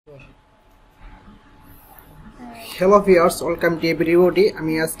Hello viewers, welcome to everybody.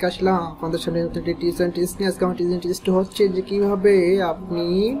 আমি আজকে আসলাম আপনাদের সামনে টিপস এন্ড ট্রিক্স নিয়ে। আজকে আমার টিপস এন্ড ট্রিক্সটা হচ্ছে যে কীভাবে আপনি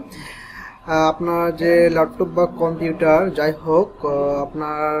আপনার যে ল্যাপটপ বা কম্পিউটার যাই হোক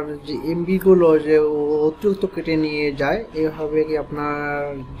আপনার যে এমবিগুলো যে অতিরিক্ত কেটে নিয়ে যায়, এইভাবে কি আপনার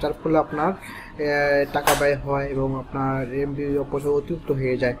যার ফলে আপনার টাকা ব্যয় হয় এবং আপনার এমবি অপচয় অতিরিক্ত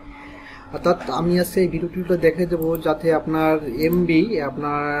হয়ে যায়। অর্থাৎ আমি আজকে এই ভিডিওটিতে দেখে দেবো যাতে আপনার এমবি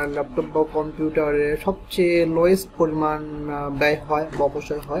আপনার ল্যাপটপ বা কম্পিউটারে সবচেয়ে লোয়েস্ট পরিমাণ ব্যয় হয় বা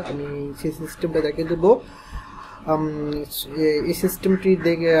অপচয় হয়। আমি সেই সিস্টেমটা দেখে দেবো। এই সিস্টেমটি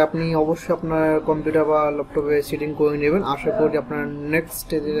দেখে আপনি অবশ্যই আপনার কম্পিউটার বা ল্যাপটপে সেটিং করে নেবেন। আশা করি আপনার নেক্সট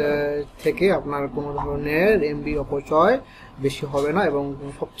থেকে আপনার কোনো ধরনের এমবি অপচয় বেশি হবে না এবং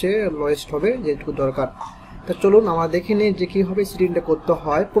সবচেয়ে লোয়েস্ট হবে যেটুকু দরকার। তা চলুন আমরা দেখে নিই যে কীভাবে সেটিংটা করতে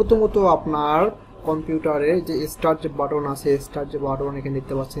হয়। প্রথমত আপনার কম্পিউটারে যে স্টার্ট যে বাটন আছে, স্টার্ট যে বাটন এখানে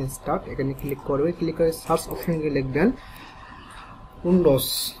দেখতে পাচ্ছেন স্টার্ট, এখানে ক্লিক করবে। ক্লিক করে সার্চ অপশনে গিয়ে লিখবেন উইন্ডোজ,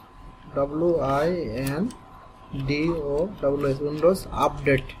 WINDOWS, উইন্ডোজ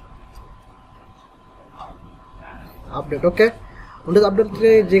আপডেট। ওকে, উইন্ডোজ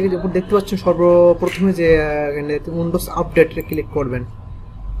আপডেটে যে দেখতে পাচ্ছেন সর্বপ্রথমে যে এখানে উইন্ডোজ আপডেটে ক্লিক করবেন।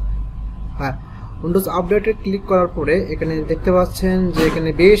 হ্যাঁ, উইন্ডোজ আপডেটে ক্লিক করার পরে এখানে দেখতে পাচ্ছেন যে এখানে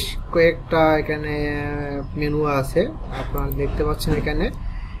বেশ কয়েকটা এখানে মেনু আছে, আপনারা দেখতে পাচ্ছেন।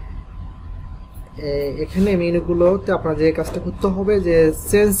 এখানে মেনুগুলোতে আপনার যে কাজটা করতে হবে যে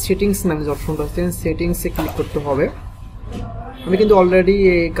চেঞ্জ সেটিংস নামে যে অপশনটা, চেঞ্জ সেটিংসে ক্লিক করতে হবে। আমি কিন্তু অলরেডি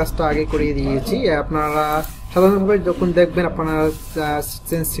এই কাজটা আগে করিয়ে দিয়েছি। আপনারা সাধারণভাবে যখন দেখবেন আপনারা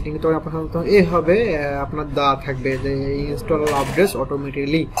চেঞ্জ সেটিং, তখন আপনার এইভাবে আপনার দেওয়া থাকবে যে ইনস্টল আপডেটস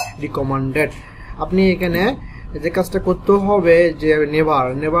অটোমেটিকলি রিকমেন্ডেড। আপনি এখানে যে কাজটা করতে হবে যে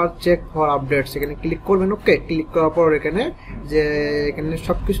নেভার চেক ফর আপডেটস, এখানে ক্লিক করবেন। ওকে, ক্লিক করার পর এখানে যে এখানে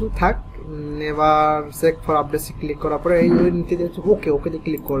সব কিছু থাক, never check for updates click করার পরে এই ওকেতে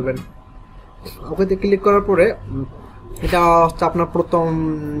ক্লিক করবেন। ওকেতে ক্লিক করার পরে এটা হচ্ছে আপনার প্রথম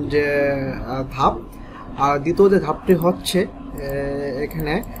যে ধাপ। আর দ্বিতীয় যে ধাপটি হচ্ছে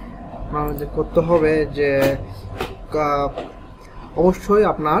এখানে আপনার যে করতে হবে যে অবশ্যই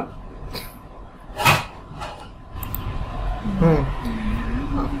আপনার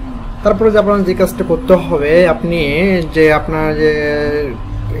তারপরে যে আপনার যে কাজটা করতে হবে, আপনি যে আপনার যে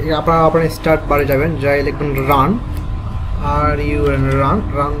আপনার স্টার্ট বারে যাবেন, যাই লিখবেন রান,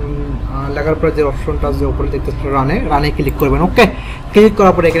 রান লেখার পরে যে অপশনটা যে উপরে দেখতে রানে ক্লিক করবেন। ওকে, ক্লিক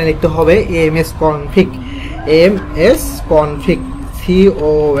করার পরে এখানে লিখতে হবে এমএস কনফিগ,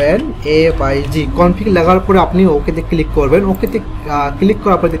 CONFIG কনফিগ লেখার পরে আপনি ওকেতে ক্লিক করবেন। ওকেতে ক্লিক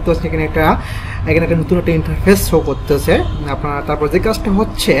করার পরে দেখতে পাচ্ছেন এখানে একটা নতুন একটা ইন্টারফেস শো করতেছে আপনার। তারপর যে কাজটা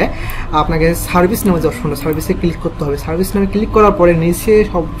হচ্ছে আপনাকে সার্ভিস নামে যে অপশনটা, সার্ভিসে ক্লিক করতে হবে। সার্ভিস নামে ক্লিক করার পরে নিচে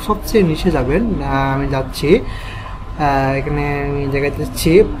সবচেয়ে নিচে যাবেন। আমি যাচ্ছি, এখানে আমি জায়গায়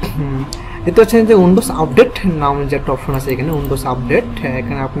যাচ্ছি, দেখতে পাচ্ছেন যে উইন্ডোজ আপডেট নামে যে একটা অপশন আছে, এখানে উইন্ডোজ আপডেট,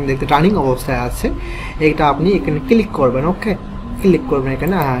 এখানে আপনি দেখতে রানিং অবস্থায় আছে, এইটা আপনি এখানে ক্লিক করবেন। ওকে, ক্লিক করবেন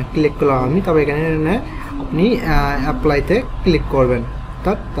এখানে, হ্যাঁ ক্লিক করলাম আমি। তবে এখানে আপনি অ্যাপ্লাইতে ক্লিক করবেন।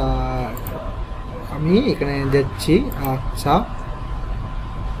 আমি এখানে দিচ্ছি, আচ্ছা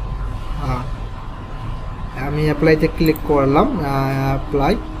আমি অ্যাপ্লাইতে ক্লিক করলাম।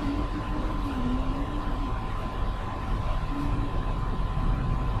 অ্যাপ্লাই,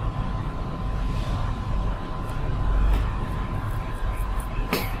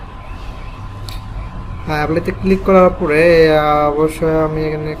 অ্যাপ্লাইতে ক্লিক করার পরে অবশ্যই আমি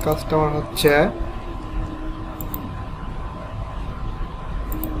এখানে কাস্টমার হচ্ছে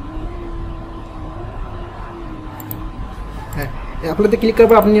অ্যাপ্লাইতে ক্লিক করার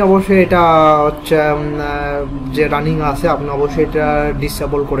পর আপনি অবশ্যই এটা হচ্ছে যে রানিং আছে আপনি অবশ্যই এটা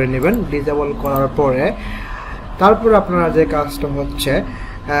ডিসেবল করে নেবেন। ডিসেবল করার পরে তারপর আপনার যে কাজটা হচ্ছে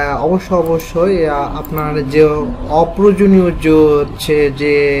অবশ্যই আপনার যে অপ্রয়োজনীয় যে হচ্ছে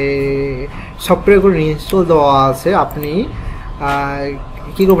যে সফটওয়্যারগুলো ইনস্টল দেওয়া আছে আপনি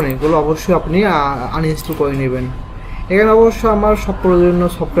কী করবেন, এগুলো অবশ্যই আপনি আনইনস্টল করে নেবেন। এখানে অবশ্য আমার সব প্রয়োজনীয়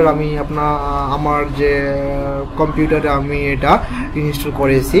সফটওয়্যার আমি আমার যে কম্পিউটারে আমি এটা ইনস্টল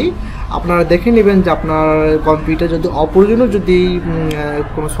করেছি। আপনারা দেখে নেবেন যে আপনার কম্পিউটার যদি অপ্রয়োজনীয় যদি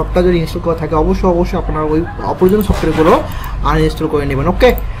কোনো সফটওয়্যার যদি ইনস্টল করা থাকে অবশ্যই আপনার ওই অপ্রয়োজনীয় সফটওয়্যারগুলো আনইনস্টল করে নেবেন। ওকে,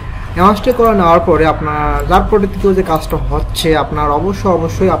 ইনস্টল করে নেওয়ার পরে আপনার তারপরে দ্বিতীয় যে কাজটা হচ্ছে আপনার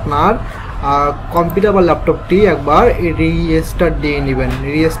অবশ্যই আপনার কম্পিউটার বা ল্যাপটপটি একবার রিস্টার্ট দিয়ে নেবেন।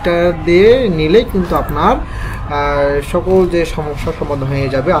 রিস্টার্ট দিয়ে নিলে কিন্তু আপনার সকল যে সমস্যার সমাধান হয়ে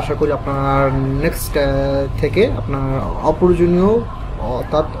যাবে। আশা করি আপনার নেক্সট থেকে আপনার অপ্রয়োজনীয়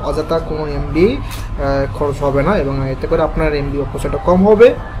অর্থাৎ অযথা কোনো এমবি খরচ হবে না এবং এতে করে আপনার এমবি অপচয়টা কম হবে।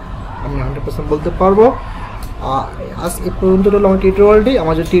 আমি 100% বলতে পারবো। আজ এই পর্যন্ত হলো আমার টিউটোরিয়ালটি।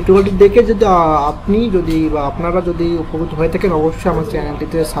 আমাদের টিউটোরিয়ালটি দেখে যদি আপনি যদি বা আপনারা যদি উপকৃত হয়ে থাকেন, অবশ্যই আমার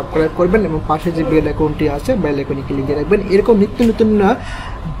চ্যানেলটিতে সাবস্ক্রাইব করবেন এবং পাশে যে বেল আইকনটি আছে বেল আইকনে ক্লিক দিয়ে রাখবেন। এরকম নিত্য নতুন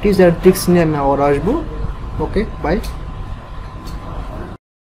টিপস অ্যান্ড ট্রিক্স নিয়ে আমি আবার আসবো। ওকে, বাই।